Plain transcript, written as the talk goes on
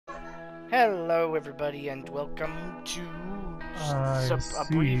Hello everybody and welcome to a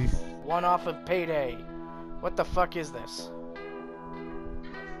brief one-off of Payday. What the fuck is this?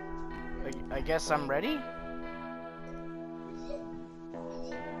 I guess I'm ready?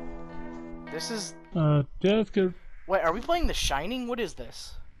 This is... yeah, that's good. Wait, are we playing The Shining? What is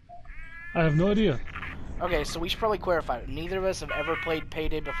this? I have no idea. Okay, so we should probably clarify. Neither of us have ever played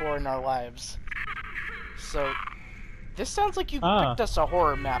Payday before in our lives. So, this sounds like you picked us a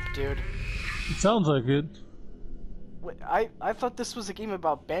horror map, dude. It sounds like it. Wait, I thought this was a game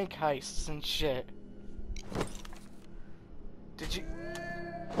about bank heists and shit. Did you...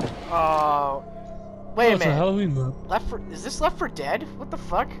 Oh... Wait a minute. It's a Halloween map. Is this Left 4 Dead? What the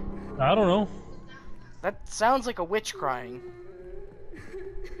fuck? I don't know. That sounds like a witch crying.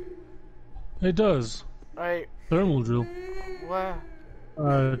 It does. Alright. Thermal drill.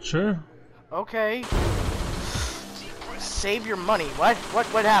 What? Sure. Okay. Save your money. What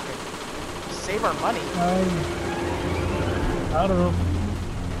happened? Save our money? I don't know.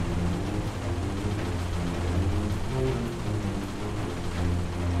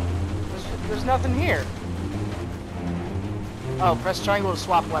 There's nothing here. Oh, press triangle to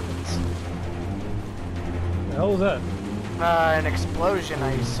swap weapons. The hell was that? An explosion,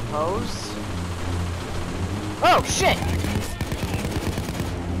 I suppose. Oh, shit!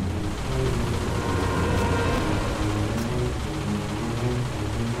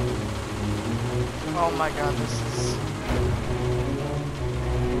 Oh my god, this is...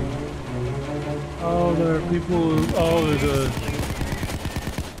 Oh, there are people who... Oh, there's a...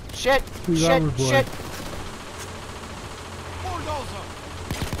 Shit! Shit!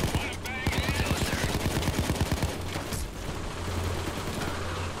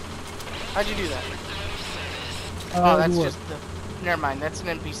 How'd you do that? Oh, that's just the... Never mind, that's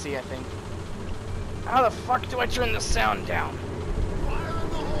an NPC, I think. How the fuck do I turn the sound down?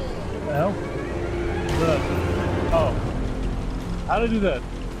 What the hell? Oh. How to do that?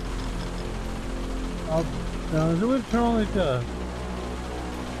 Is there a way to turn on, like, a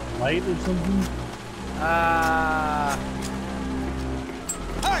light or something?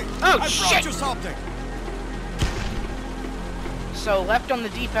 Hey! Oh, I shit! You something. So, left on the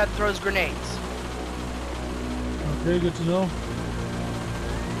D-pad throws grenades. Okay, good to know.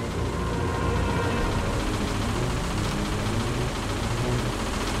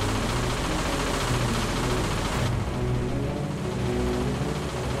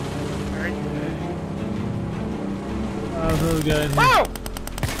 Another guy in here. Whoa!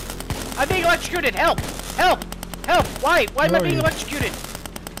 I'm being electrocuted! Help! Help! Help! Why? Why am I being electrocuted?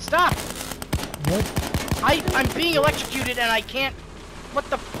 Stop! What? I'm being electrocuted and I can't... What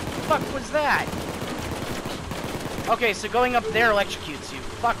the fuck was that? Okay, so going up there electrocutes you.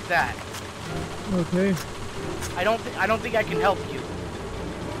 Fuck that. Okay. I don't think I can help you.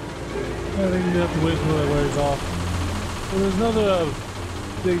 I think you have to wait until it wears off. Well, there's another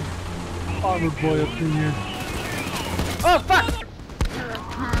big armored boy up in here. Oh, fuck!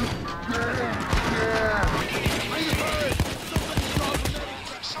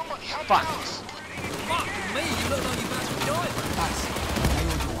 Fuck. Fuck me, you look like you're about to die.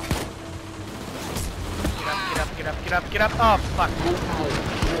 Get up. Oh, fuck.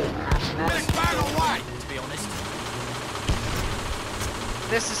 Big bang away, to be honest.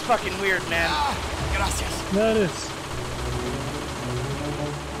 This is fucking weird, man. Gracias. That is.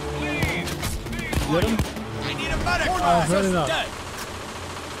 Get him? I need a medic. Really not. Dead.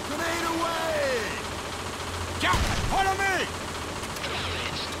 Grenade away. Captain, follow me.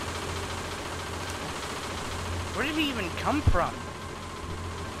 Where did he even come from?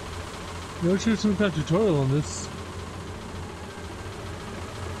 You should have some kind of tutorial on this.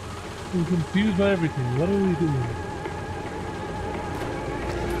 I'm confused by everything. What are we doing?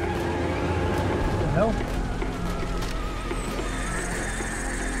 What the hell?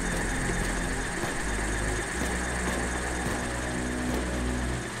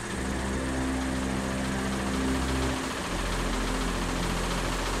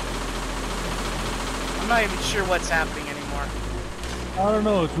 I'm not even sure what's happening anymore. I don't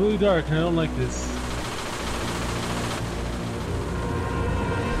know. It's really dark and I don't like this.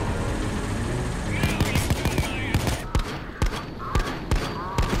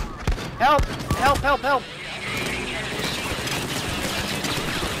 Help! Help! Help! Help!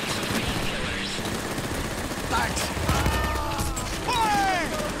 Thanks.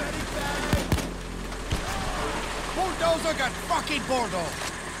 Bulldozer got fucking bulldozer.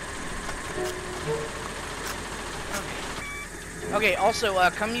 Okay, also,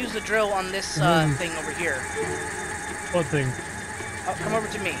 come use the drill on this thing over here. What thing? Oh, come over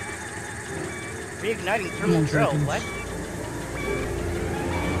to me. Reigniting thermal drill, what?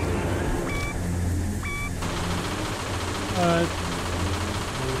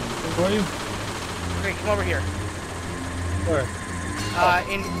 Where are you? Okay, come over here. Where?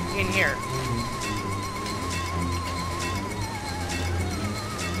 In here.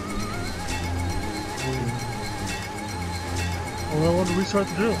 Oh, I want to restart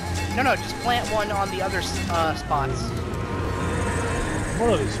the drill. No, just plant one on the other spots. What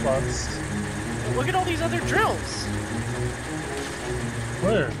are these spots? Look at all these other drills.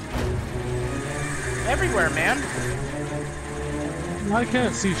 Where? Everywhere, man. I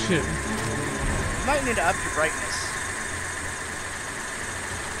can't see shit. You might need to up your brightness.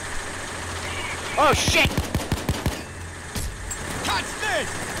 Oh shit! Catch this!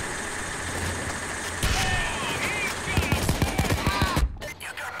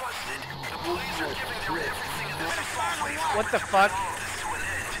 You got busted. The police are giving their everything in this assault. What the fuck? At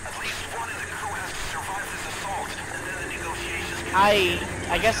least one of the crew has to survive this assault, and then the negotiations.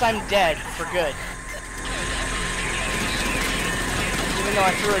 I guess I'm dead for good. Even though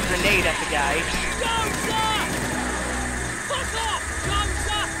I threw a grenade at the guy.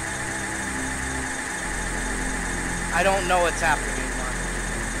 I don't know what's happening anymore.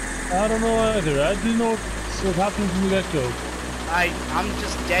 I don't know either. I didn't know what's happening from the get-go. I'm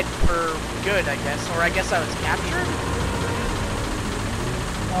just dead for good, I guess. Or I guess I was captured?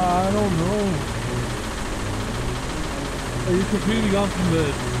 I don't know. You completely gone from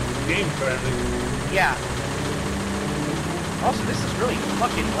the game, apparently. Yeah. Also, this is really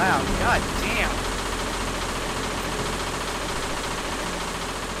fucking loud. God damn.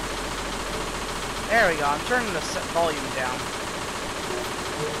 There we go. I'm turning the volume down.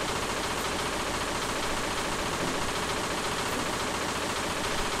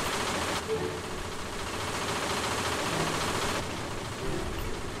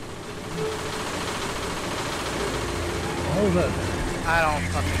 What was that? I don't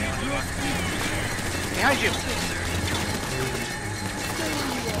fucking know anymore. Behind you!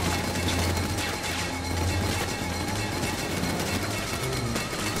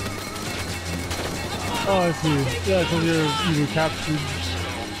 Oh, I see. Yeah, because you were captured.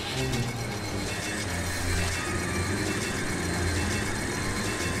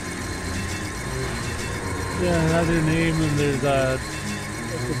 Yeah, it has your name and there's the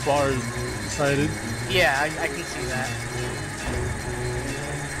bar cited. Yeah, I can see that.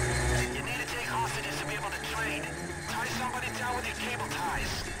 You need to take hostages to be able to trade. Tie somebody down with your cable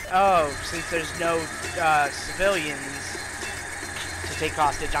ties. Oh, since there's no civilians to take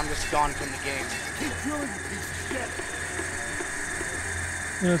hostage, I'm just gone from the game.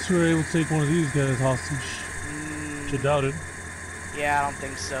 Yeah, so we're able to take one of these guys hostage. Which I doubt it. Yeah, I don't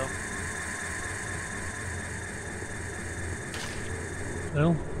think so.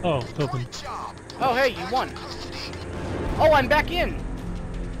 No? Oh, it's open. Oh, hey, you won. Oh, I'm back in.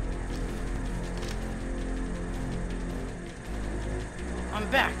 I'm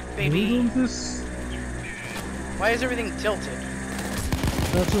back, baby. Are we doing this? Why is everything tilted?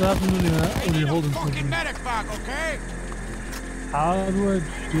 That's what happens when you're holding something. Medic back, okay? How do I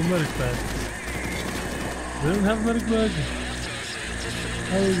do a medic bag? They don't have a medic bag.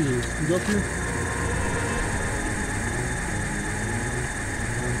 How do you do it? You go up here?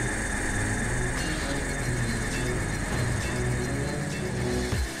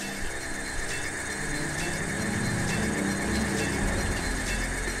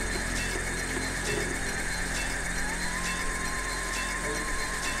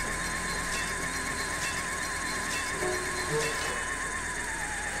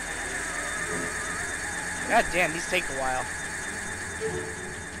 God damn, these take a while.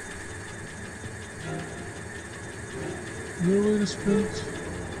 No way to sprint.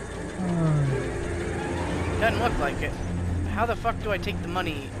 Doesn't look like it. How the fuck do I take the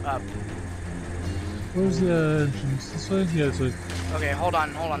money up? Where's the entrance? This way? Yeah, this way. Okay, hold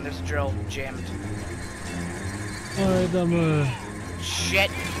on, there's a drill jammed. Alright, Shit!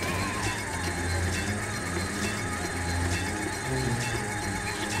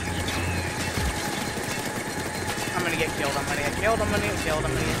 I'm gonna get killed, I'm gonna get killed, I'm gonna get killed,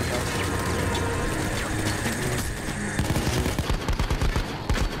 I'm gonna get killed.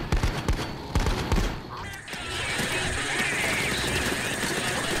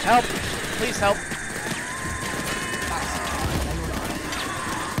 Help! Please help!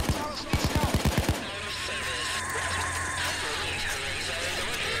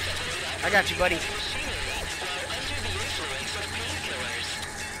 I got you, buddy.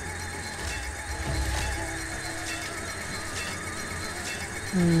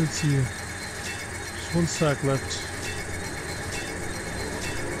 let's see. Just one stack left.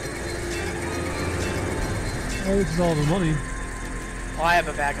 Oh, this is all the money. Oh, I have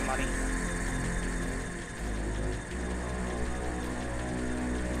a bag of money.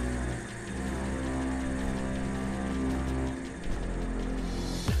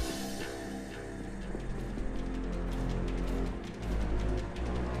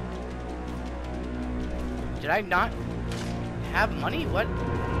 Did I not have money? What?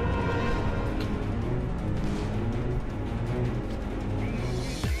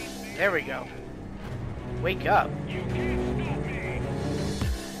 There we go. Wake up.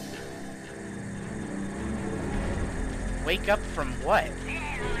 Wake up from what?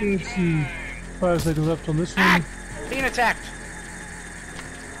 Let's see. 5 seconds left on this one. Ah! Being attacked.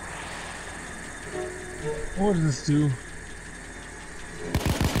 What does this do?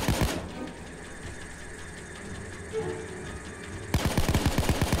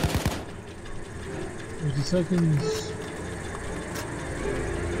 Seconds.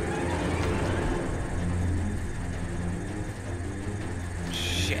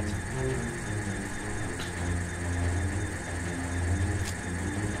 Shit.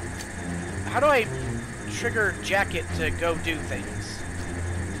 How do I trigger jacket to go do things?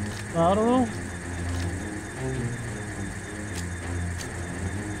 I don't know.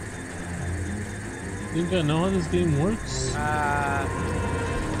 Think I know how this game works?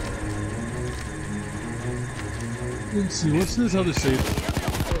 Let's see, what's this other save?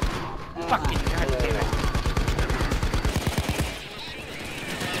 Fucking goddamn it.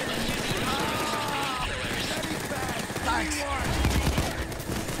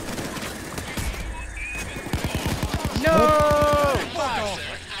 No!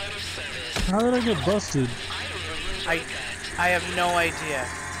 How did I get busted? I have no idea.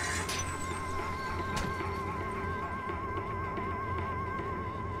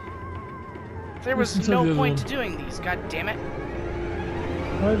 There was no point to doing these, god damn it.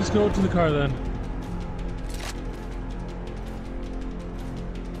 Alright, just go to the car then.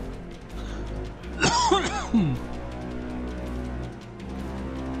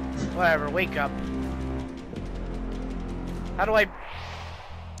 Whatever, wake up. How do I...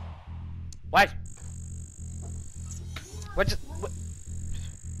 What? What just... What?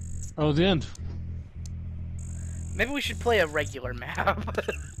 Oh, the end. Maybe we should play a regular map.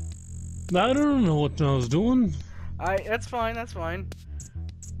 I don't know what I was doing. That's fine, that's fine.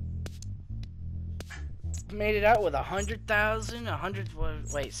 Made it out with 100,000, 100...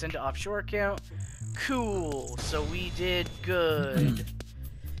 Wait, send to offshore account. Cool, so we did good.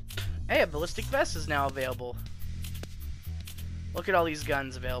 Hey, a ballistic vest is now available. Look at all these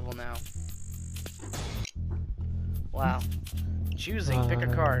guns available now. Wow. Choosing, pick a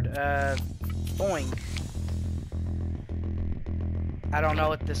card. Boink. I don't know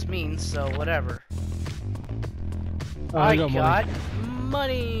what this means, so whatever. I got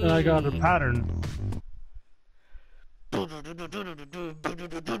money. And I got a pattern.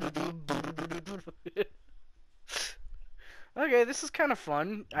 Okay, this is kind of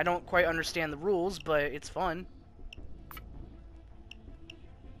fun. I don't quite understand the rules, but it's fun.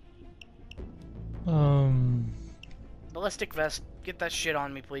 Ballistic vest, get that shit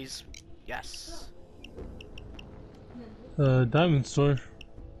on me, please. Yes. Diamond store.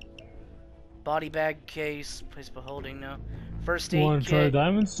 Body bag case, place of holding, no. First aid kit. Want to try a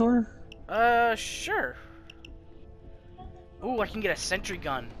diamond store? Sure. Ooh, I can get a sentry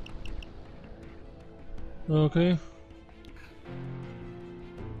gun. Okay.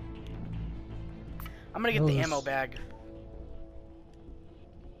 I'm gonna get the ammo bag.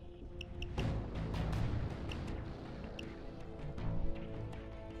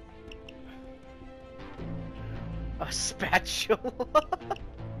 A spatula.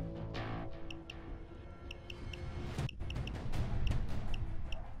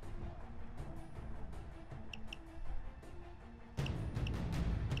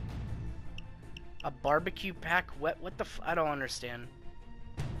 A barbecue pack wet? What the I don't understand.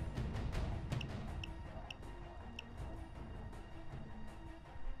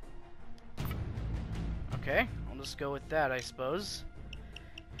 Okay, I'll just go with that, I suppose.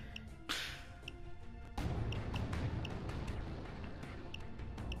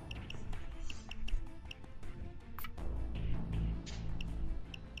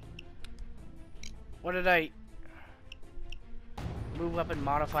 What did I... Move weapon,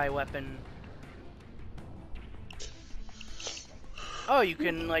 modify weapon. Oh, you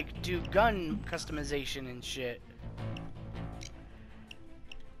can, like, do gun customization and shit.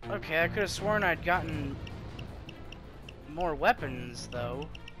 Okay, I could have sworn I'd gotten more weapons, though.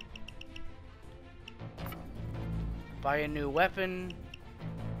 Buy a new weapon.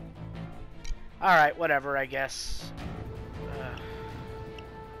 Alright, whatever, I guess.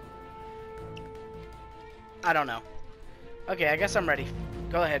 I don't know. Okay, I guess I'm ready.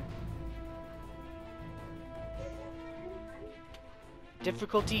 Go ahead.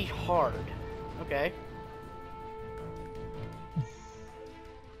 Difficulty hard. Okay.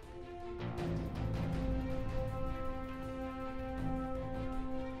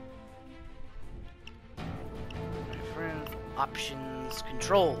 Options,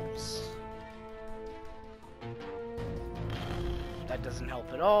 controls. That doesn't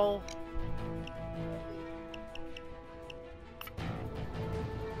help at all.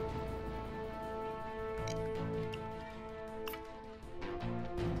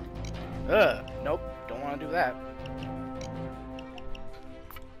 Nope, don't want to do that.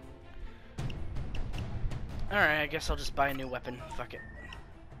 Alright, I guess I'll just buy a new weapon. Fuck it.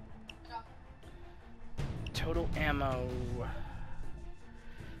 Total ammo.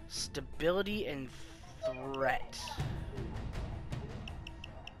 Stability and threat.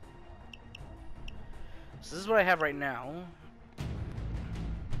 So this is what I have right now.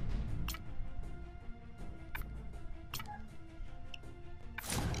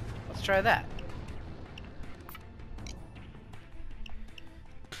 Let's try that.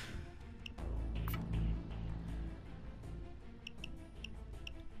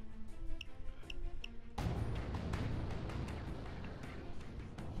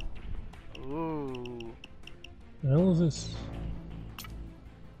 Ooh. The hell is this?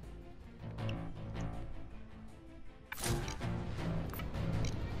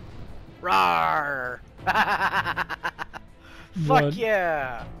 Rawr! Fuck What?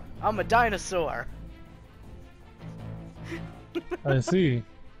 yeah! I'm a dinosaur. I see.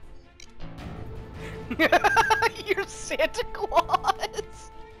 You're Santa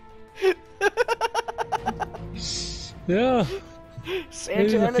Claus. Yeah.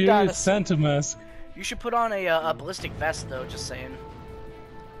 Santa and a It's dinosaur. Santa mask. You should put on a ballistic vest though. Just saying.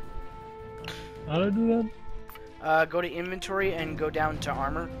 How do I do that? Go to inventory and go down to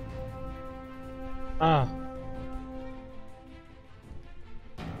armor. Ah.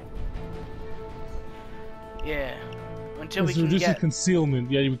 Yeah. Until we It's can reducing get. concealment.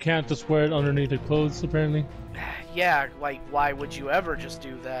 Yeah, you can't just wear it underneath the clothes, apparently. Yeah, like why would you ever just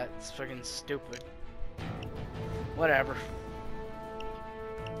do that? It's fucking stupid. Whatever.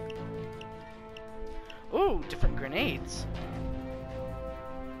 Ooh, different grenades.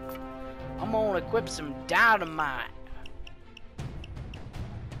 I'm gonna equip some dynamite.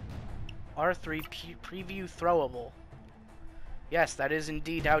 R3 preview throwable. Yes, that is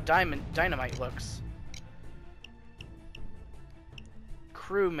indeed how dynamite looks.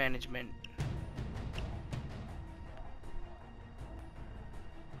 Crew management.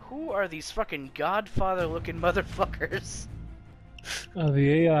 Who are these fucking Godfather-looking motherfuckers?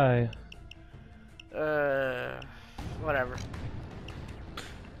 The AI. Whatever.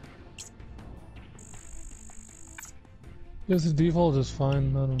 Guess the default is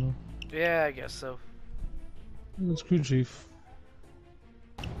fine. I don't know. Yeah, I guess so. It's crew chief.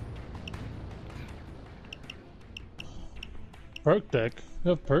 Perk deck. You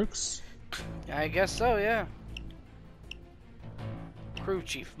have perks? I guess so, yeah. Crew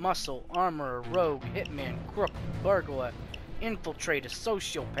chief, muscle, armorer, rogue, hitman, crook, burglar, infiltrator,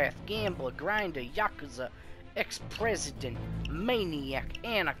 sociopath, gambler, grinder, yakuza, ex-president, maniac,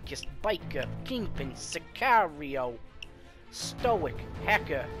 anarchist, biker, kingpin, sicario, stoic,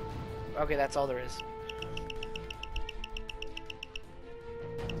 hacker. Okay, that's all there is.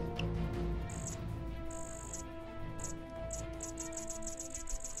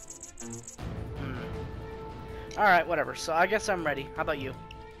 Alright, whatever. So I guess I'm ready. How about you?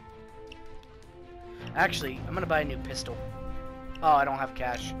 Actually, I'm gonna buy a new pistol. Oh, I don't have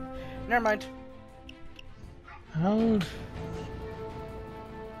cash. Never mind. How?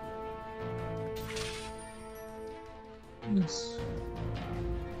 It's...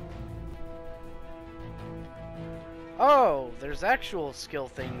 Oh, there's actual skill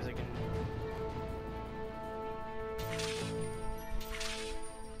things I can...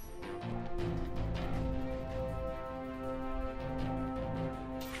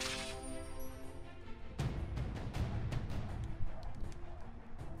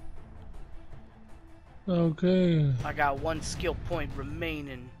 Okay. I got one skill point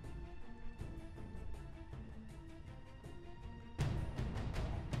remaining.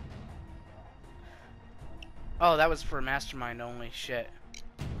 Oh, that was for mastermind only. Shit.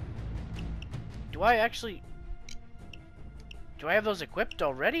 Do I actually... Do I have those equipped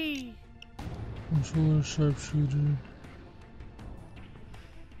already? Controller, sharpshooter.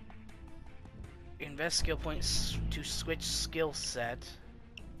 Invest skill points to switch skill set.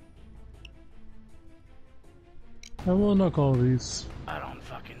 I will knock all these. I don't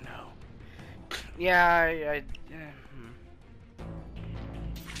fucking know. Yeah,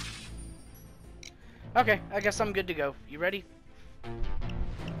 Okay, I guess I'm good to go. You ready?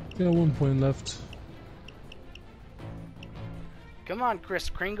 Got 1 point left. Come on, Kris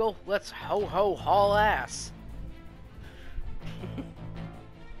Kringle. Let's ho-ho haul ass.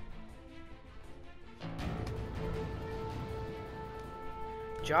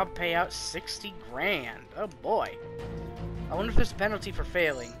 Job payout 60 grand. Oh boy. I wonder if there's a penalty for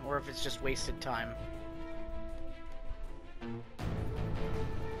failing, or if it's just wasted time.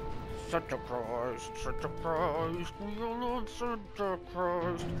 Santa Claus, we all love Santa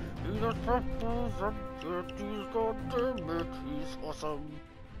Claus. He does purples and gifts, he's goddamn it, he's awesome.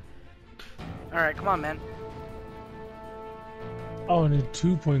 Alright, come on, man. Oh, I need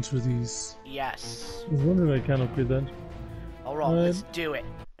 2 points for these. Yes. I was wondering I can't upgrade that. Alright, let's do it.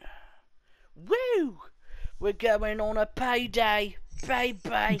 Woo! We're going on a payday, baby.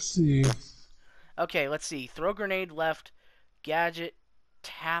 Let's see. Okay, let's see. Throw grenade left, gadget,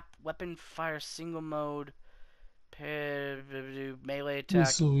 tap, weapon fire single mode, melee attack.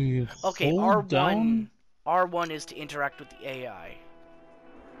 So we Okay, hold R1. down? R1 is to interact with the AI.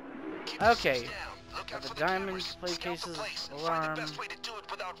 Okay. Got the diamonds, play cases, alarm.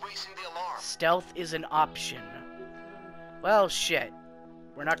 Stealth is an option. Well, shit.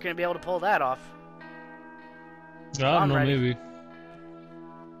 We're not going to be able to pull that off. I don't know, ready. maybe.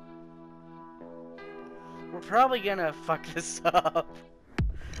 We're probably going to fuck this up.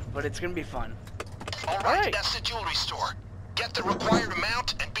 But it's going to be fun. Alright, that's the jewelry store. Get the required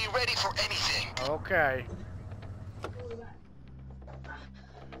amount and be ready for anything. Okay.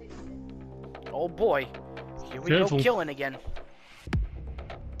 Oh boy. Here we Careful. go killing again.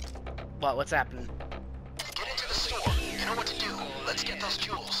 What? What's happening? Get into the store. You know what to do. Let's get those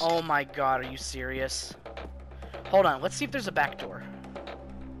jewels. Oh my god, are you serious? Hold on, let's see if there's a back door.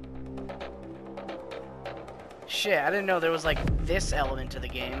 Shit, I didn't know there was like this element to the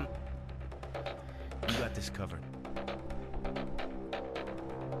game. You got this covered.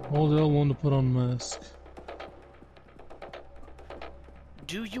 Hold L1 to put on mask.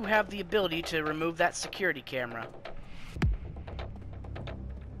 Do you have the ability to remove that security camera?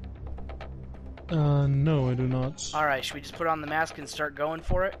 No, I do not. Alright, should we just put on the mask and start going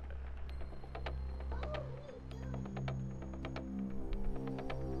for it?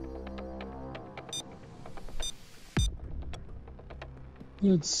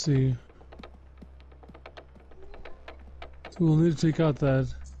 Let's see. So we'll need to take out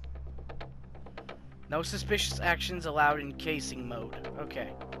that. No suspicious actions allowed in casing mode. Okay.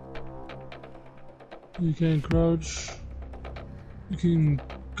 You can crouch. You can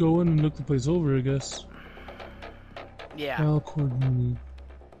go in and look the place over, I guess. Yeah. File coordinated.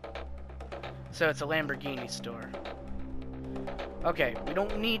 So it's a Lamborghini store. Okay, we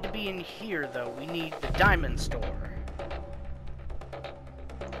don't need to be in here though. We need the diamond store.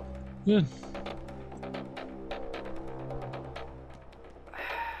 Good.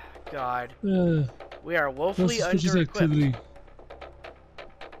 God. We are No woefully suspicious under-equipped. activity.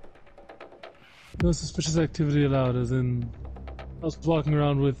 No suspicious activity allowed, as in us walking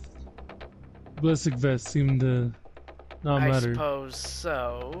around with ballistic vests seemed to not I matter. suppose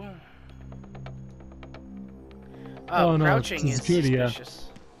so. Oh, no, crouching it's is security, yeah. suspicious.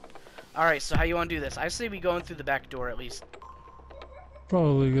 Alright, so how you want to do this? I say we go in through the back door at least.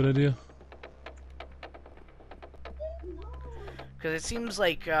 Probably a good idea. Because it seems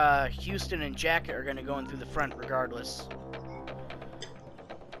like Houston and Jacket are going to go in through the front regardless.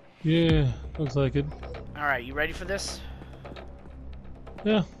 Yeah, looks like it. Alright, you ready for this?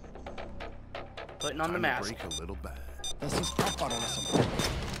 Yeah. Putting on the Time to mask. break a little bad. There's some stuff out on us somewhere.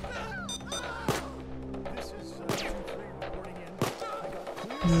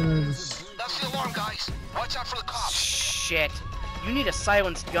 Yes. That's the alarm, guys. Watch out for the cops. Shit. You need a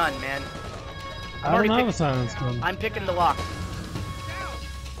silenced gun, man. I don't have a silence gun. I'm picking the lock.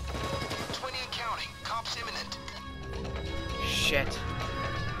 20 and counting. Cops imminent. Shit.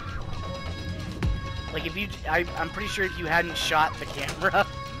 Like if you, I'm pretty sure if you hadn't shot the camera,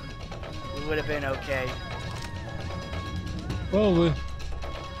 we would have been okay. Probably.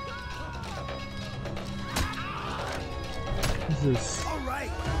 What's this? All right.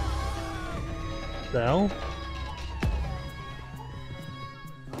 The hell?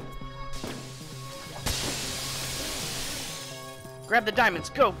 Grab the diamonds.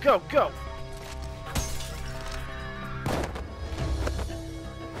 Go, go, go.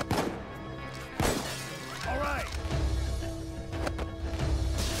 All right.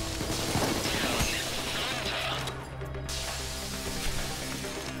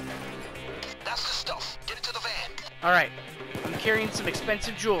 That's the stuff. Get it to the van. All right. I'm carrying some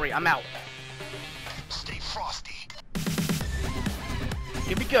expensive jewelry. I'm out. Stay frosty.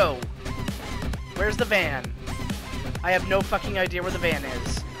 Here we go. Where's the van? I have no fucking idea where the van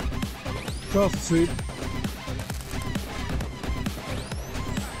is. Cross the street.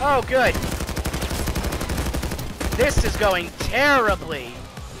 Oh, good. This is going terribly.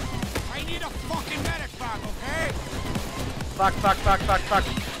 I need a fucking medic bag, okay? Fuck, fuck, fuck, fuck, fuck.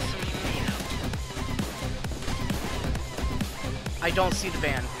 I don't see the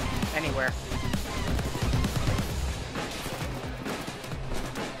van anywhere.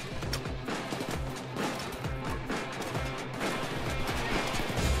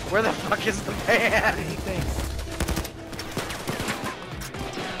 Where the fuck is the van?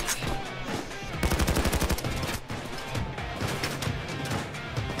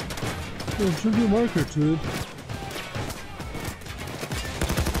 There should be a marker to it.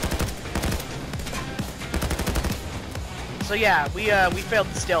 So yeah, we failed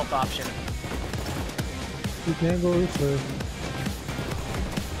the stealth option. You can't go this way.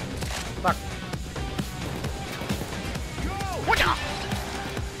 Fuck. Watch out!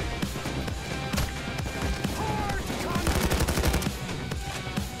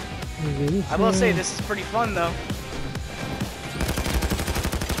 I will say this is pretty fun though.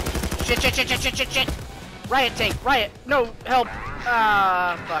 Shit, shit, shit, shit, shit, shit, shit! Riot tank, riot! No, help!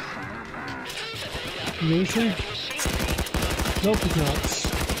 Ah, fuck. Anything? Nope, it's not.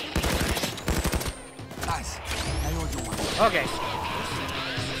 Nice. I know what you want. Okay.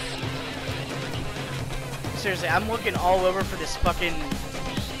 Seriously, I'm looking all over for this fucking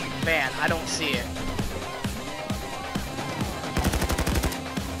van. I don't see it.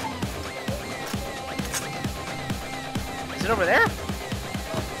 Is it over there?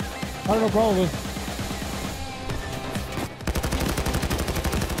 I don't know, probably.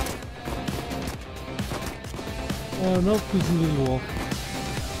 Nope, this is invisible.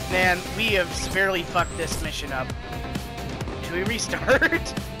 Man, we have severely fucked this mission up. Should we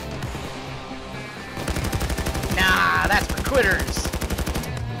restart? Nah, that's for quitters.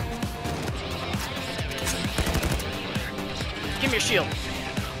 Give me your shield.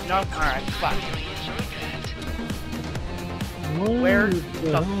 No? Alright, fuck. Where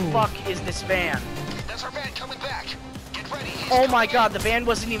the fuck is this van? That's our van coming back. Get ready. Oh my god, the van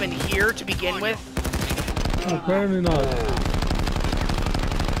wasn't even here to begin with. Apparently not.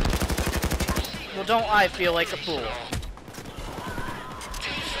 Well, don't I feel like a fool?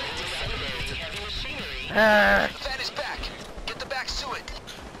 The van is back. Get the back to it.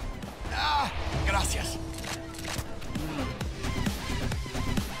 Ah, gracias.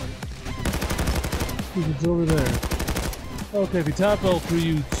 It's over there. Okay, if you tap L3,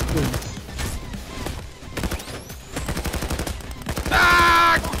 you sprint.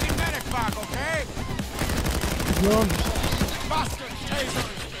 Fucking medic back, okay? Jump. Bastard taser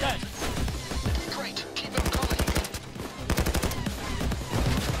is dead. Great. Keep him coming.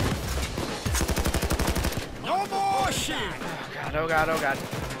 No more shit. Oh god, oh god, oh god.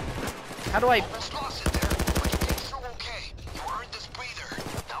 How do I... Almost lost it there, but you came through okay. You earned this breather.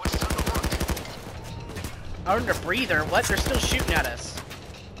 Now it's time to work. I earned a breather? What? They're still shooting at us.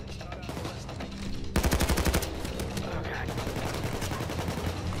 Oh god.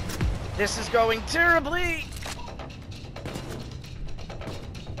 This is going terribly!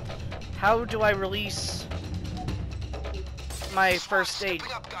 How do I release my first aid?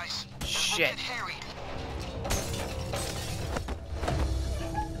 Stepping up, guys. Shit. Get harried.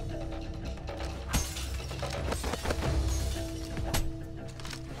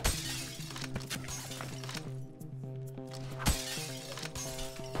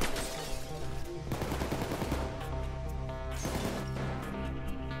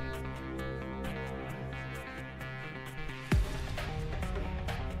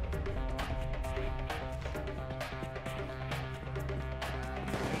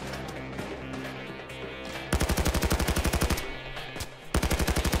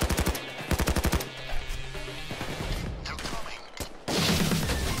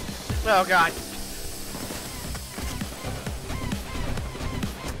 Oh god.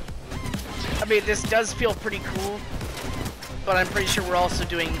 I mean, this does feel pretty cool, but I'm pretty sure we're also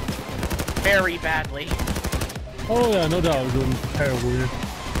doing very badly. Oh yeah, no doubt, we're doing terrible here.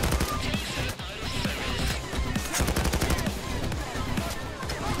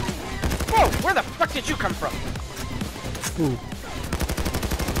 Whoa, where the fuck did you come from? Ooh.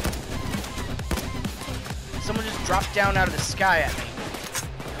 Someone just dropped down out of the sky at me.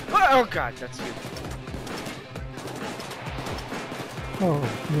 Oh god, that's you. Oh,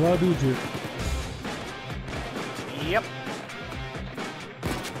 what do you? Yep.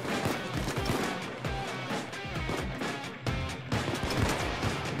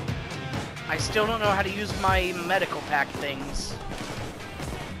 I still don't know how to use my medical pack things.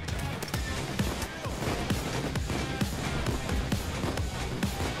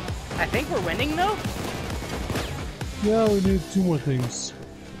 I think we're winning though? Yeah, we need two more things.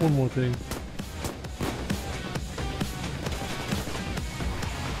 One more thing.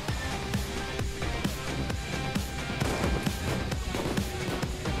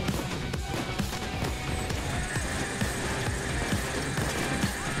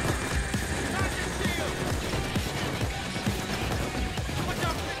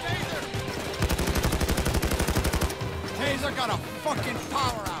 got a fucking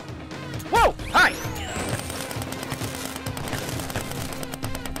power out. Whoa! Hi!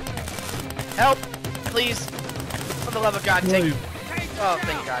 Help! Please! For the love of God, take... Oh,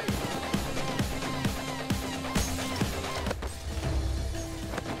 thank God.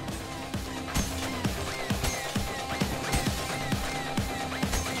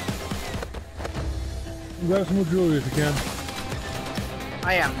 Grab some more jewelry if you can.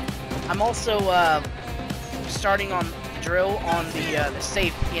 I am. I'm also, starting on drill on the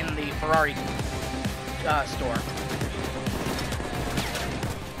safe in the Ferrari, store.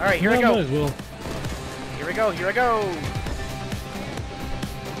 Alright, here we go. Might as well. Here we go, here we go!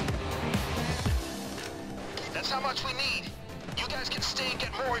 That's how much we need. You guys can stay and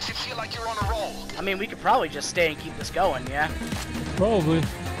get more if you feel like you're on a roll. I mean, we could probably just stay and keep this going, yeah? Probably.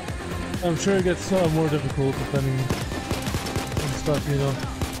 I'm sure it gets more difficult depending on stuff, you know.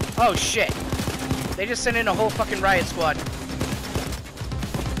 Oh shit! They just sent in a whole fucking riot squad.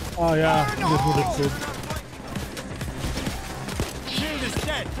 Oh yeah, that's what it said. Shield is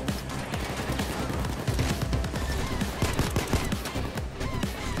dead.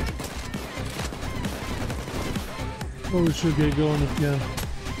 Well, we should get going if we can.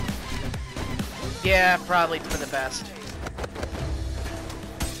 Yeah, probably for the best.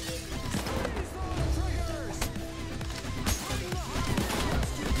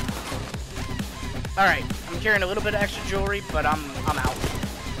 Alright, I'm carrying a little bit of extra jewelry, but I'm out.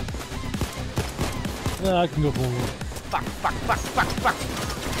 Yeah, I can go for one. Fuck, fuck, fuck, fuck, fuck.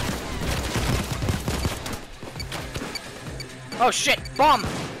 Oh shit, bomb!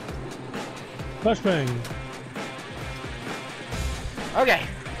 Flashbang! Okay.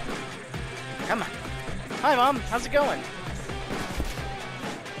 Come on. Hi Mom, how's it going?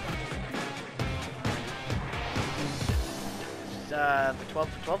 The 12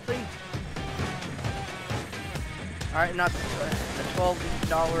 for 12 thing? Alright, not the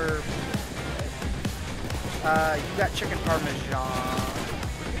 $12. You got chicken parmesan.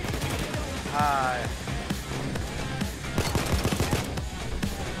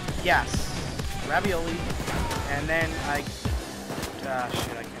 Yes. Ravioli. And then I...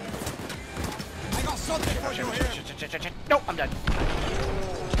 shit, I can't. I got something for you here. No, I'm done.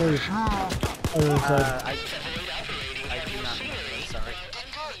 Sorry. Other side. I do not. Sorry.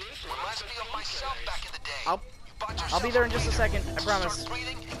 Reminds me of myself back in the day. I'll be there in just a second. I promise. Start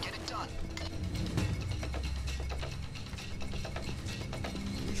breathing and get it done.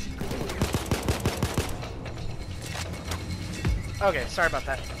 Okay, sorry about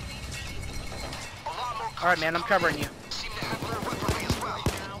that. Alright, man, I'm covering you. Seem to have their weaponry as well.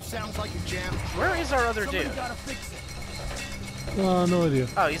 Sounds like a jam. Where is our other dude? Gotta fix it. No idea.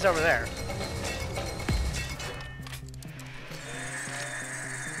 Oh, he's over there.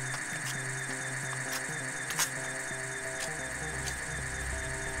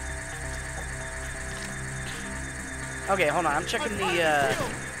 Okay, hold on. I'm checking the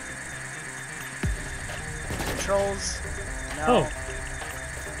controls. No. Oh.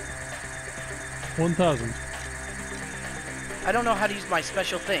 1,000. I don't know how to use my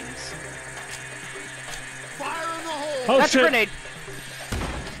special things. Fire in the hole. Oh That's shit! a grenade.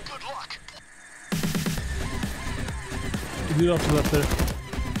 Good luck. The dude off the left there.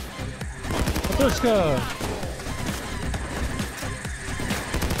 Matryoshka!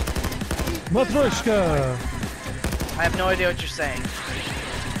 Matryoshka! I have no idea what you're saying.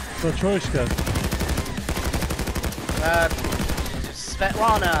 Matryoshka.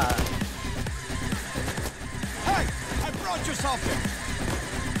 Svetlana. Hey, I brought you something.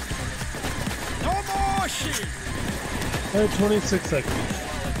 No more shit. 26 seconds.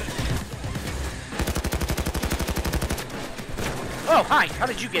 Oh, hi. How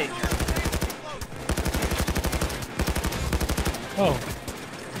did you get in here? Oh.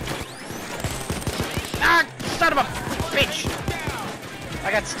 Ah, son of a bitch.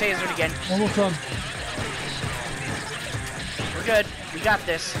 I got tasered again. Almost done. We're good. We got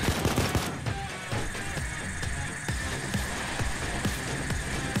this.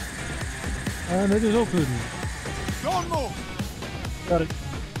 And it is open. Don't move. Got it.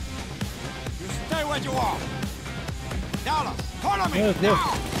 You stay where you are. Dallas, follow me Yes, now.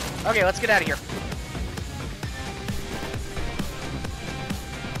 yes. Okay, let's get out of here.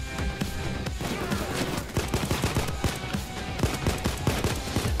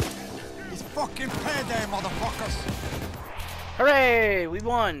 It's fucking payday, motherfuckers. Hooray! We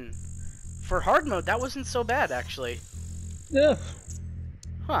won. For hard mode, that wasn't so bad, actually. Yeah.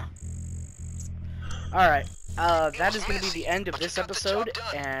 Huh. Alright. That is going to be the end of this episode,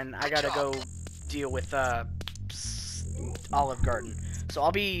 and I gotta go deal with, Olive Garden. So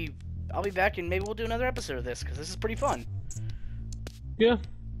I'll be back, and maybe we'll do another episode of this, because this is pretty fun. Yeah.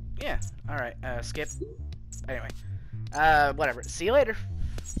 Yeah. All right. Skip. Anyway. Whatever. See you later.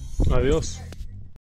 Adios.